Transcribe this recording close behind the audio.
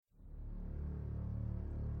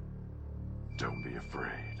Don't be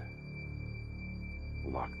afraid.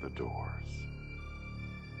 Lock the doors.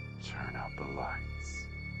 Turn out the lights.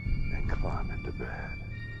 And climb into bed.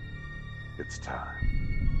 It's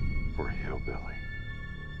time for Hillbilly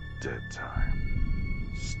Dead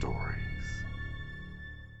Time Stories.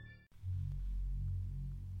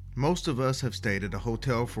 Most of us have stayed at a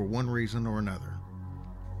hotel for one reason or another.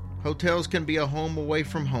 Hotels can be a home away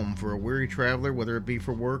from home for a weary traveler, whether it be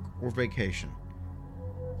for work or vacation.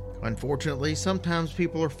 Unfortunately, sometimes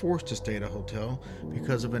people are forced to stay at a hotel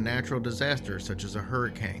because of a natural disaster such as a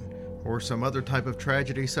hurricane or some other type of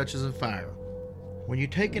tragedy such as a fire. When you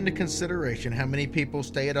take into consideration how many people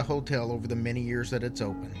stay at a hotel over the many years that it's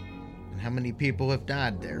open, and how many people have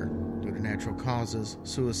died there due to natural causes,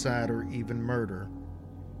 suicide, or even murder,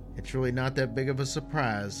 it's really not that big of a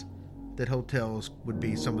surprise that hotels would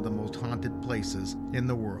be some of the most haunted places in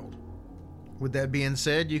the world. With that being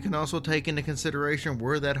said, you can also take into consideration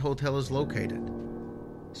where that hotel is located.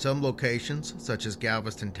 Some locations, such as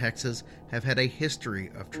Galveston, Texas, have had a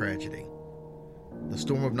history of tragedy. The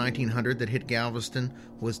storm of 1900 that hit Galveston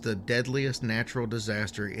was the deadliest natural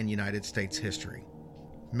disaster in United States history.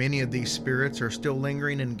 Many of these spirits are still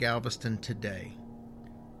lingering in Galveston today.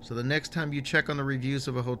 So the next time you check on the reviews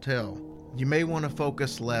of a hotel, you may want to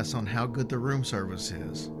focus less on how good the room service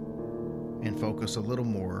is, and focus a little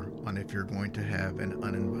more on if you're going to have an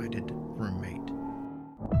uninvited roommate.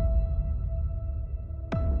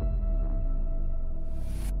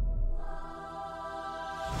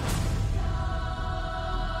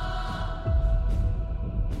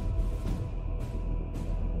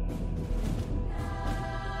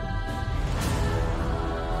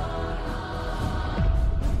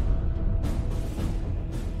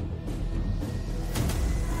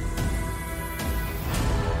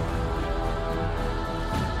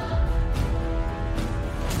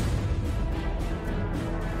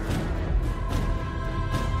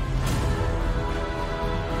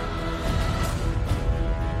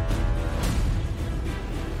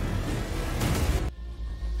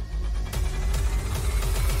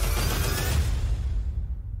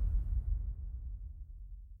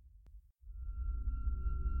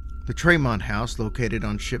 The Tremont House, located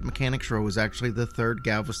on Ship Mechanics Row, is actually the third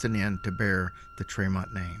Galveston inn to bear the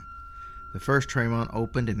Tremont name. The first Tremont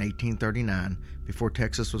opened in 1839, before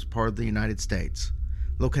Texas was part of the United States.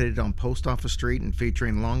 Located on Post Office Street and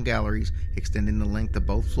featuring long galleries extending the length of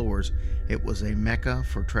both floors, it was a mecca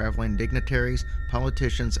for traveling dignitaries,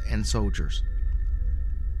 politicians, and soldiers.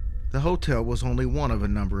 The hotel was only one of a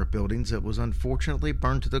number of buildings that was unfortunately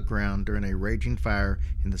burned to the ground during a raging fire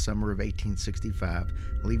in the summer of 1865,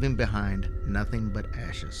 leaving behind nothing but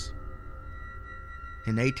ashes.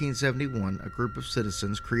 In 1871, a group of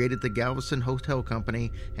citizens created the Galveston Hotel Company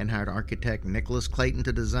and hired architect Nicholas Clayton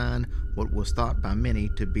to design what was thought by many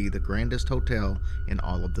to be the grandest hotel in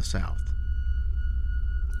all of the South.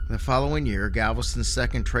 The following year, Galveston's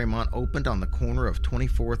second Tremont opened on the corner of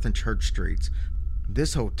 24th and Church Streets.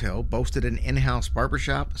 This hotel boasted an in-house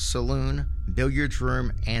barbershop, saloon, billiards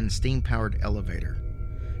room, and steam-powered elevator.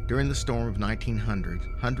 During the storm of 1900,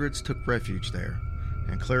 hundreds took refuge there,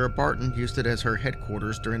 and Clara Barton used it as her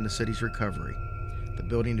headquarters during the city's recovery. The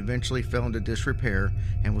building eventually fell into disrepair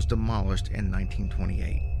and was demolished in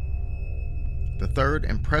 1928. The third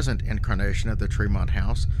and present incarnation of the Tremont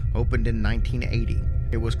House opened in 1980.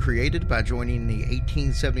 It was created by joining the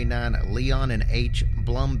 1879 Leon and H.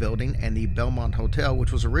 Blum building and the Belmont Hotel,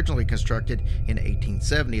 which was originally constructed in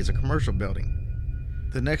 1870 as a commercial building.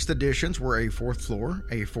 The next additions were a fourth floor,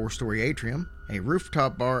 a four-story atrium, a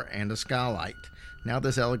rooftop bar, and a skylight. Now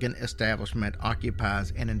this elegant establishment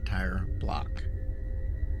occupies an entire block.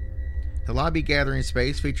 The lobby gathering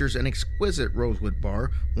space features an exquisite rosewood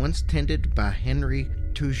bar, once tended by Henry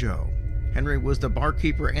Tougeau. Henry was the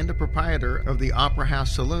barkeeper and the proprietor of the Opera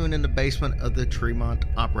House Saloon in the basement of the Tremont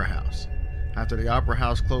Opera House. After the Opera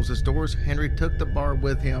House closed its doors, Henry took the bar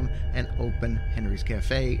with him and opened Henry's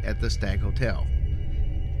Cafe at the Stag Hotel.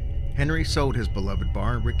 Henry sold his beloved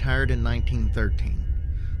bar and retired in 1913.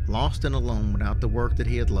 Lost and alone without the work that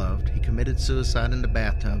he had loved, he committed suicide in the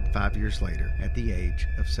bathtub 5 years later at the age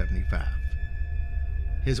of 75.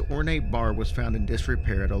 His ornate bar was found in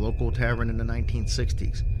disrepair at a local tavern in the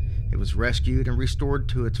 1960s. It was rescued and restored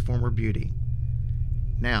to its former beauty.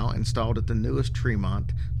 Now installed at the newest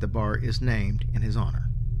Tremont, the bar is named in his honor.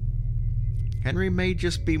 Henry may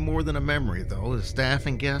just be more than a memory, though, as staff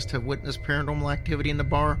and guests have witnessed paranormal activity in the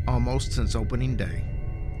bar almost since opening day.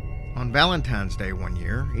 On Valentine's Day one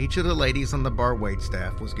year, each of the ladies on the bar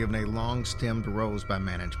waitstaff was given a long-stemmed rose by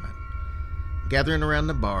management. Gathering around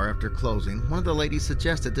the bar after closing, one of the ladies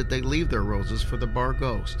suggested that they leave their roses for the bar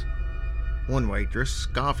ghost. One waitress,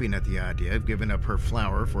 scoffing at the idea of giving up her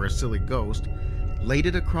flour for a silly ghost, laid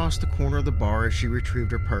it across the corner of the bar as she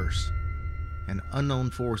retrieved her purse. An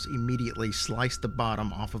unknown force immediately sliced the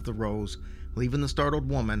bottom off of the rose, leaving the startled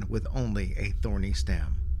woman with only a thorny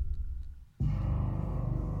stem.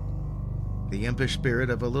 The impish spirit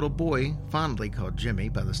of a little boy, fondly called Jimmy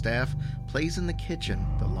by the staff, plays in the kitchen,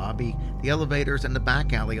 the lobby, the elevators, and the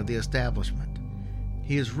back alley of the establishment.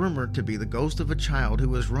 He is rumored to be the ghost of a child who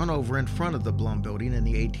was run over in front of the Blum building in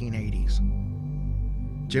the 1880s.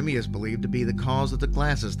 Jimmy is believed to be the cause of the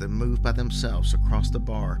glasses that move by themselves across the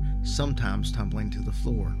bar, sometimes tumbling to the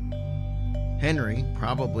floor. Henry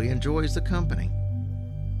probably enjoys the company.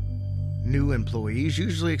 New employees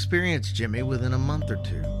usually experience Jimmy within a month or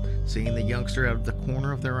two, seeing the youngster out of the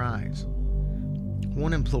corner of their eyes.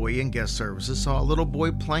 One employee in guest services saw a little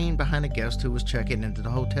boy playing behind a guest who was checking into the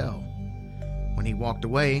hotel. When he walked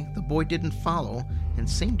away, the boy didn't follow and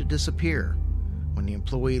seemed to disappear. When the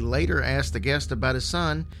employee later asked the guest about his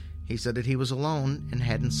son, he said that he was alone and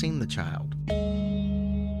hadn't seen the child.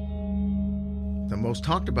 The most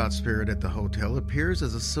talked about spirit at the hotel appears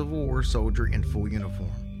as a Civil War soldier in full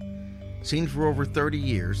uniform. Seen for over 30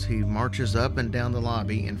 years, he marches up and down the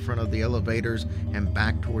lobby in front of the elevators and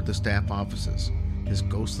back toward the staff offices, his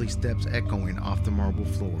ghostly steps echoing off the marble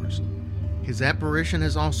floors. His apparition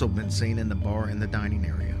has also been seen in the bar and the dining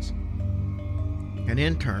areas. An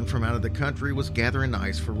intern from out of the country was gathering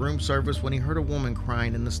ice for room service when he heard a woman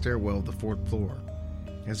crying in the stairwell of the 4th floor.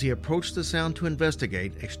 As he approached the sound to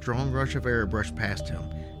investigate, a strong rush of air brushed past him,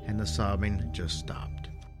 and the sobbing just stopped.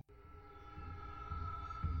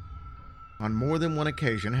 On more than one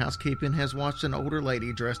occasion, housekeeping has watched an older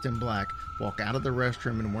lady dressed in black walk out of the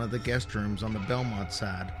restroom in one of the guest rooms on the Belmont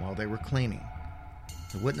side while they were cleaning.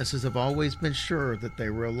 The witnesses have always been sure that they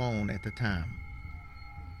were alone at the time.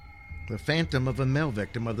 The phantom of a male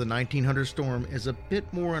victim of the 1900 storm is a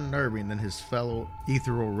bit more unnerving than his fellow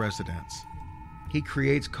ethereal residents. He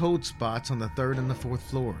creates cold spots on the 3rd and the 4th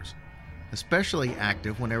floors, especially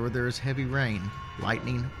active whenever there is heavy rain,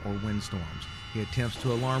 lightning, or windstorms. He attempts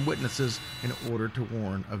to alarm witnesses in order to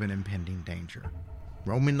warn of an impending danger.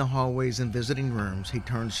 Roaming the hallways and visiting rooms, he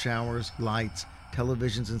turns showers, lights,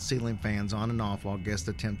 televisions, and ceiling fans on and off while guests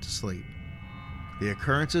attempt to sleep. The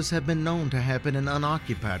occurrences have been known to happen in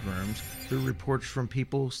unoccupied rooms through reports from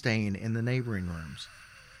people staying in the neighboring rooms.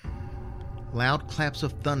 Loud claps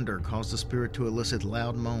of thunder cause the spirit to elicit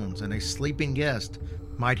loud moans, and a sleeping guest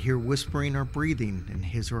might hear whispering or breathing in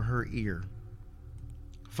his or her ear.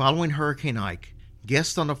 Following Hurricane Ike,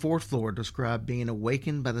 guests on the 4th floor described being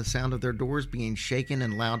awakened by the sound of their doors being shaken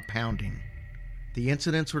and loud pounding. The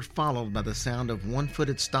incidents were followed by the sound of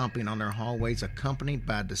one-footed stomping on their hallways accompanied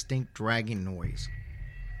by a distinct dragging noise.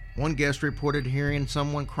 One guest reported hearing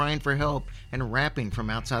someone crying for help and rapping from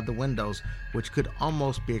outside the windows, which could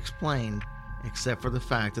almost be explained except for the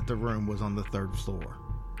fact that the room was on the 3rd floor.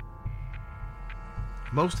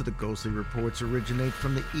 Most of the ghostly reports originate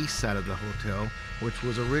from the east side of the hotel, which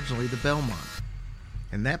was originally the Belmont.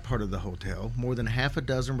 In that part of the hotel, more than half a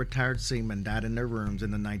dozen retired seamen died in their rooms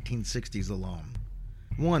in the 1960s alone.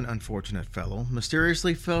 One unfortunate fellow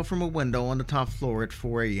mysteriously fell from a window on the top floor at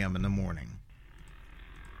 4 a.m. in the morning.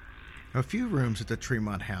 A few rooms at the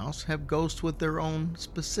Tremont House have ghosts with their own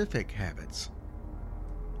specific habits.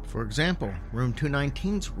 For example, room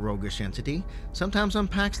 219's roguish entity sometimes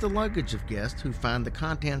unpacks the luggage of guests who find the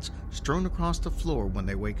contents strewn across the floor when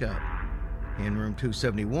they wake up. In room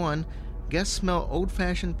 271, guests smell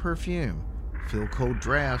old-fashioned perfume, feel cold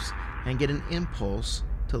drafts, and get an impulse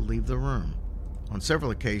to leave the room. On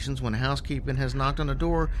several occasions, when housekeeping has knocked on the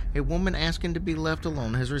door, a woman asking to be left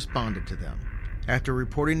alone has responded to them. After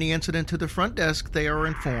reporting the incident to the front desk, they are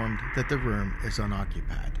informed that the room is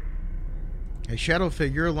unoccupied. A shadow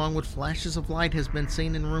figure along with flashes of light has been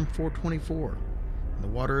seen in room 424. The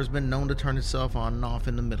water has been known to turn itself on and off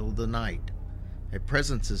in the middle of the night. A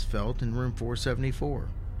presence is felt in room 474.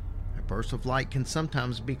 A burst of light can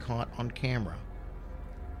sometimes be caught on camera.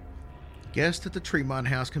 Guests at the Tremont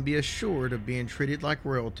House can be assured of being treated like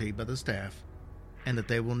royalty by the staff, and that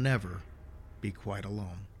they will never be quite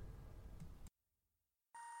alone.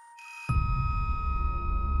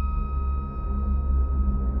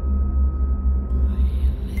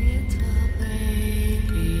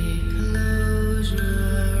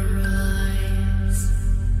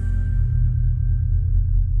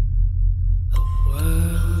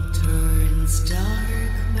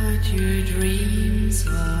 Dark, but your dreams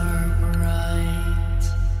are bright.